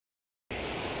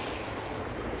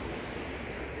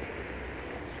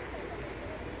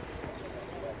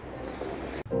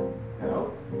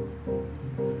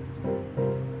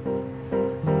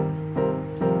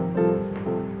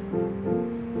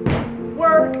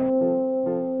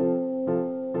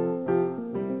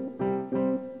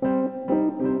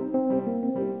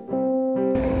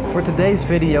For today's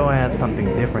video I had something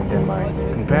different in mind,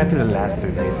 compared to the last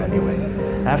 2 days anyway.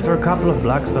 After a couple of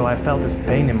blocks though I felt this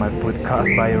pain in my foot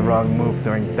caused by a wrong move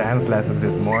during dance lessons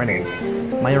this morning.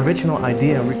 My original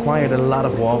idea required a lot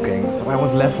of walking, so I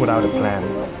was left without a plan.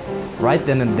 Right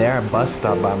then and there a bus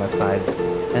stopped by my side,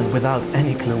 and without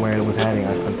any clue where it was heading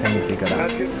I spontaneously got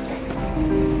out.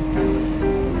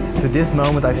 To this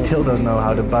moment I still don't know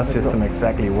how the bus system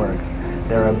exactly works.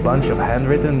 There are a bunch of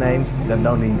handwritten names that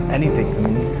don't mean anything to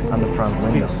me on the front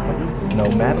window. No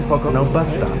maps, no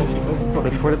bus stops.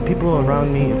 But for the people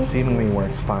around me, it seemingly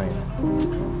works fine.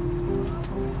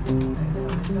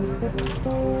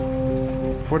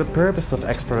 For the purpose of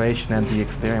exploration and the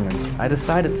experiment, I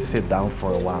decided to sit down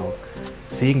for a while.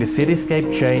 Seeing the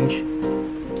cityscape change,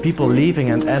 people leaving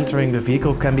and entering the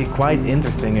vehicle can be quite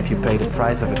interesting if you pay the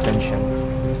price of attention.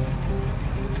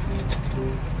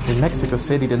 In Mexico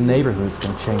City, the neighborhoods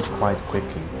can change quite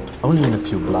quickly, only in a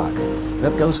few blocks.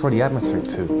 That goes for the atmosphere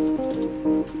too.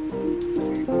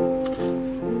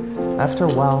 After a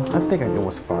while, I figured it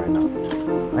was far enough.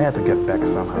 I had to get back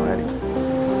somehow anyway.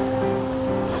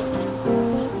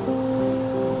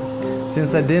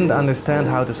 Since I didn't understand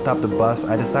how to stop the bus,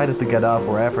 I decided to get off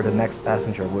wherever the next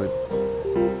passenger would.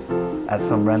 At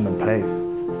some random place.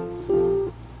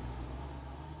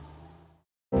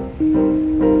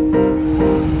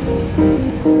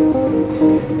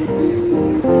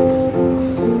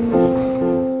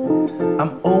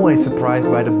 I'm always surprised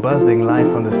by the bustling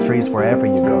life on the streets wherever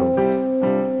you go.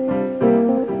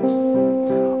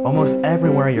 Almost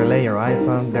everywhere you lay your eyes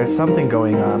on, there's something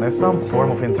going on, there's some form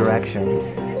of interaction.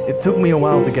 It took me a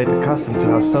while to get accustomed to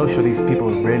how social these people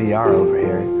really are over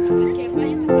here.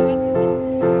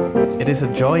 It is a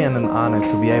joy and an honor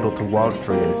to be able to walk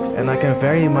through this, and I can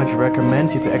very much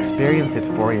recommend you to experience it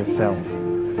for yourself.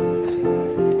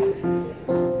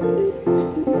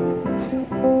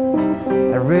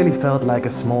 I really felt like a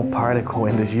small particle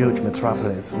in this huge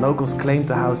metropolis. Locals claim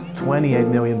to house 28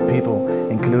 million people,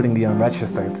 including the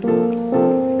unregistered.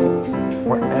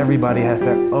 Where everybody has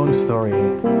their own story,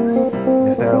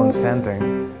 is their own center.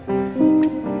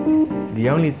 The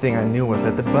only thing I knew was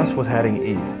that the bus was heading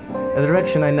east, a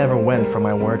direction I never went from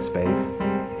my workspace.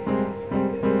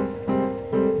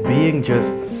 Being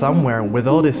just somewhere with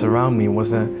all this around me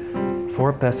was a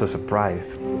 4 peso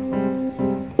surprise.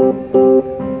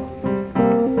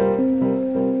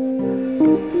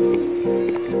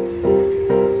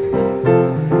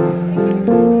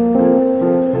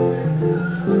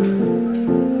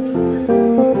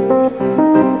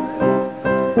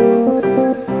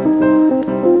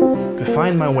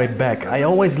 My way back, I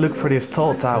always look for this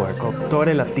tall tower called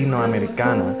Torre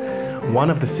Latinoamericana, one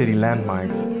of the city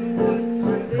landmarks.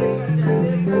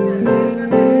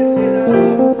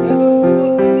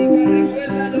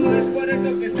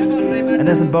 And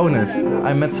as a bonus,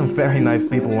 I met some very nice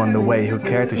people on the way who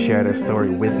cared to share their story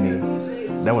with me.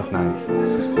 That was nice.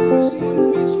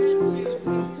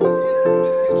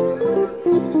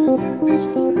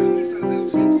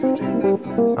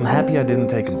 I'm happy I didn't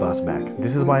take a bus back.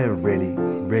 This is why I really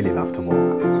love to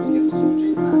walk.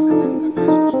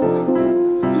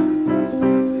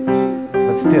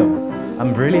 But still,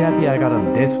 I'm really happy I got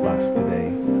on this bus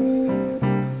today.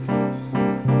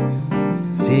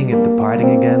 Seeing it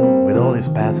departing again with all its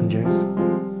passengers,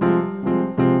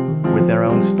 with their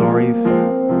own stories,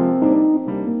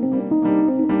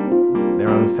 their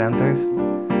own centers,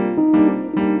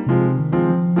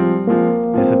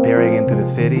 disappearing into the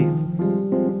city.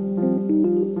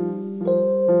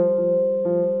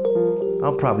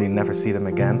 I'll probably never see them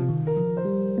again.